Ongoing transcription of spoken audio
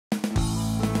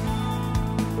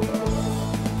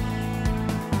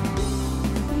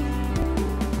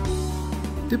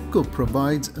TIBCO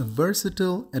provides a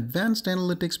versatile advanced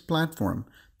analytics platform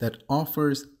that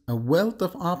offers a wealth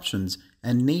of options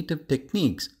and native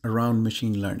techniques around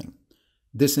machine learning.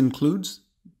 This includes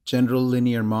general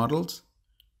linear models,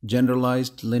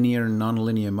 generalized linear and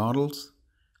nonlinear models,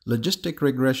 logistic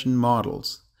regression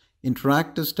models,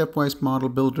 interactive stepwise model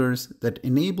builders that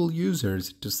enable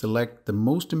users to select the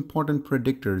most important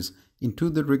predictors into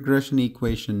the regression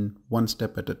equation one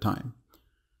step at a time.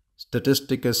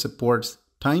 Statistica supports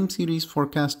time series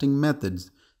forecasting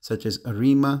methods such as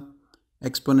ARIMA,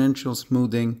 exponential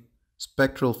smoothing,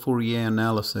 spectral Fourier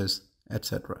analysis,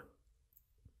 etc.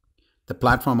 The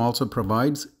platform also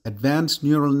provides advanced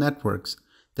neural networks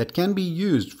that can be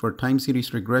used for time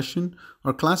series regression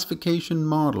or classification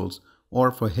models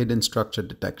or for hidden structure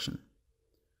detection.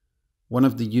 One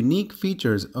of the unique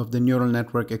features of the Neural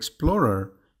Network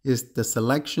Explorer is the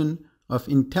selection of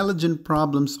intelligent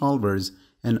problem solvers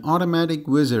and automatic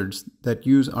wizards that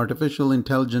use artificial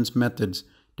intelligence methods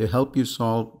to help you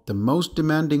solve the most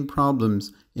demanding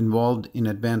problems involved in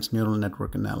advanced neural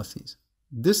network analyses.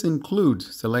 This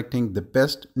includes selecting the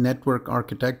best network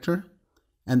architecture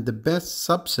and the best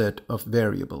subset of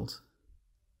variables.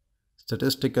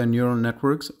 Statistica Neural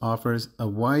Networks offers a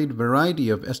wide variety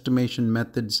of estimation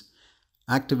methods,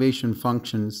 activation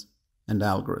functions, and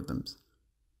algorithms.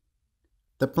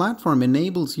 The platform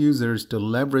enables users to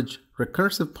leverage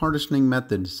recursive partitioning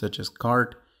methods such as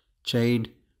CART,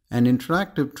 CHAID, and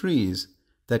interactive trees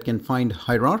that can find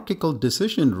hierarchical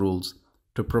decision rules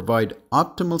to provide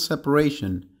optimal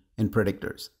separation in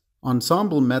predictors.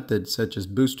 Ensemble methods such as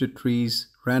boosted trees,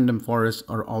 random forests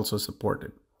are also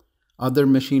supported. Other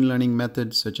machine learning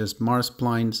methods such as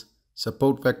Mars-splines,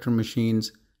 support vector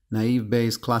machines, naive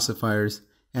Bayes classifiers,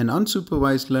 and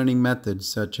unsupervised learning methods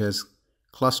such as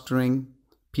clustering,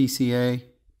 PCA,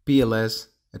 PLS,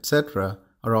 etc.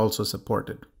 are also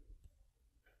supported.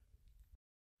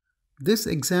 This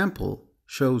example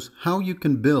shows how you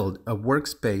can build a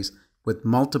workspace with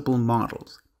multiple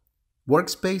models.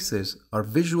 Workspaces are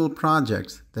visual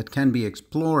projects that can be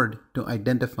explored to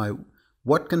identify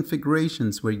what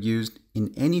configurations were used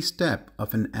in any step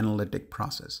of an analytic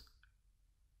process.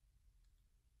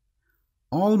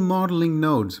 All modeling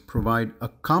nodes provide a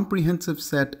comprehensive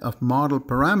set of model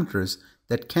parameters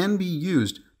that can be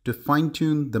used to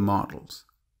fine-tune the models.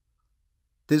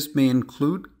 This may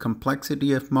include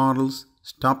complexity of models,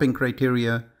 stopping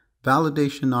criteria,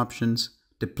 validation options,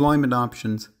 deployment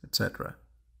options, etc.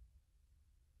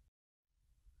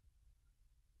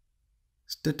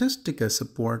 Statistica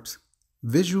supports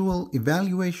visual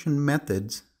evaluation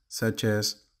methods such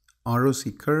as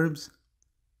ROC curves,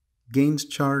 gains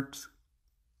charts,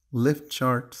 lift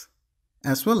charts,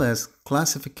 as well as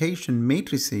classification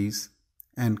matrices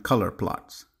and color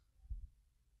plots.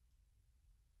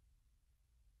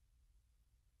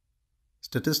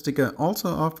 Statistica also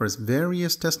offers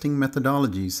various testing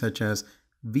methodologies such as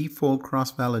V-fold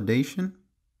cross-validation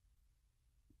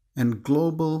and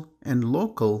global and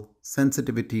local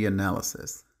sensitivity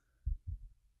analysis.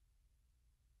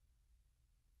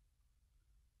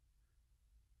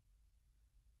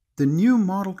 The new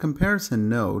model comparison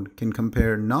node can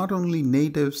compare not only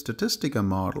native Statistica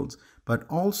models, but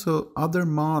also other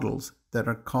models that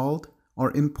are called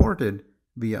or imported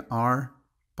via R,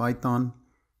 Python,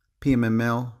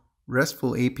 PMML,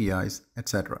 RESTful APIs,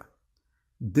 etc.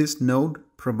 This node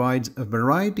provides a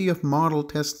variety of model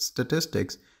test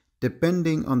statistics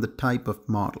depending on the type of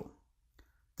model.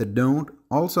 The node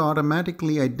also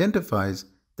automatically identifies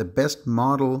the best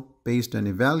model based on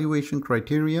evaluation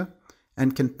criteria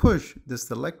and can push the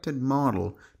selected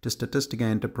model to Statistica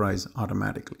Enterprise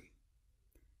automatically.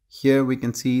 Here we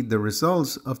can see the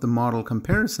results of the model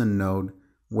comparison node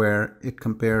where it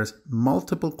compares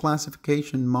multiple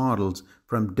classification models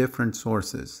from different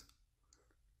sources.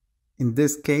 In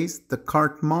this case, the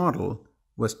CART model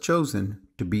was chosen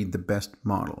to be the best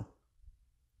model.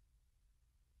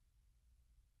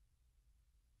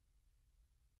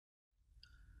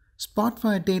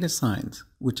 Spotfire Data Science,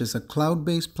 which is a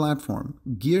cloud-based platform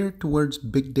geared towards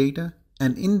big data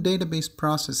and in-database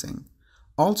processing,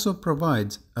 also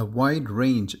provides a wide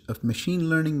range of machine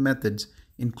learning methods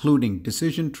including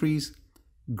decision trees,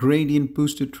 gradient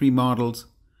boosted tree models,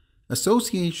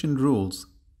 association rules,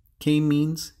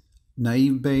 k-means,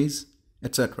 naive Bayes,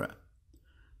 etc.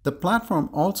 The platform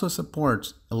also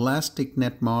supports elastic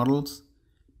net models,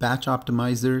 patch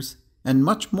optimizers, and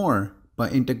much more by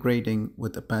integrating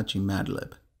with Apache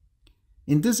MATLAB.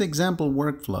 In this example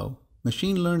workflow,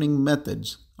 machine learning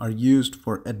methods are used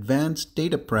for advanced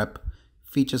data prep,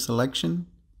 feature selection,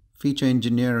 feature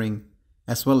engineering,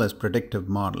 as well as predictive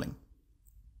modeling.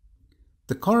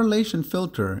 The correlation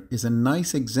filter is a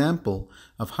nice example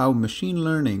of how machine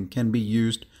learning can be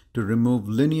used to remove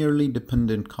linearly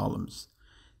dependent columns.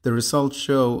 The results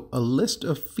show a list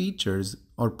of features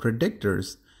or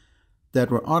predictors that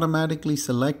were automatically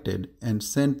selected and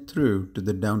sent through to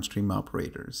the downstream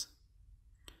operators.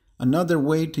 Another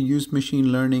way to use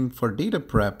machine learning for data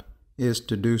prep is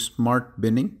to do smart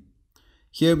binning.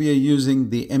 Here we are using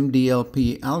the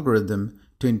MDLP algorithm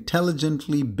to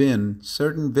intelligently bin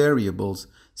certain variables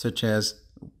such as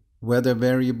weather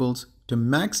variables to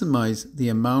maximize the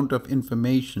amount of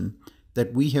information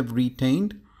that we have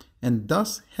retained and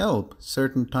thus help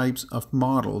certain types of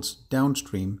models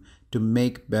downstream to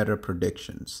make better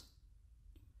predictions.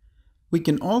 We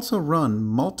can also run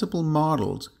multiple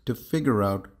models to figure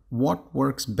out what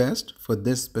works best for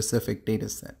this specific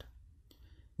dataset.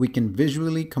 We can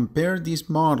visually compare these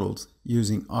models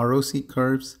using ROC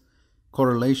curves,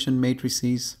 correlation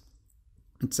matrices,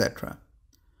 etc.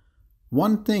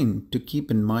 One thing to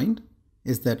keep in mind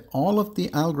is that all of the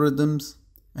algorithms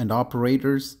and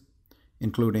operators,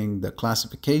 including the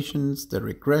classifications, the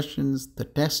regressions, the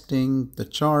testing, the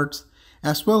charts,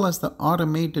 as well as the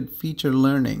automated feature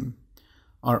learning,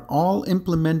 are all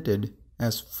implemented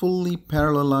as fully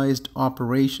parallelized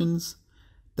operations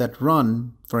that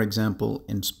run, for example,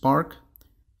 in Spark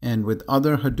and with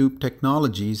other Hadoop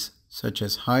technologies such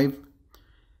as Hive,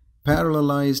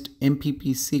 parallelized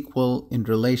MPP SQL in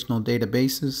relational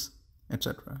databases,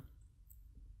 etc.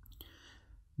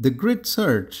 The grid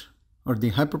search or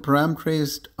the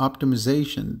hyperparameterized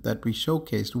optimization that we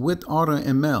showcased with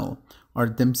AutoML are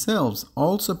themselves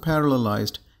also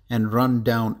parallelized and run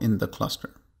down in the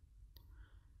cluster.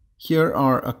 Here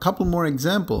are a couple more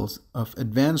examples of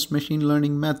advanced machine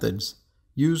learning methods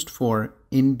used for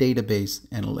in-database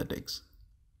analytics.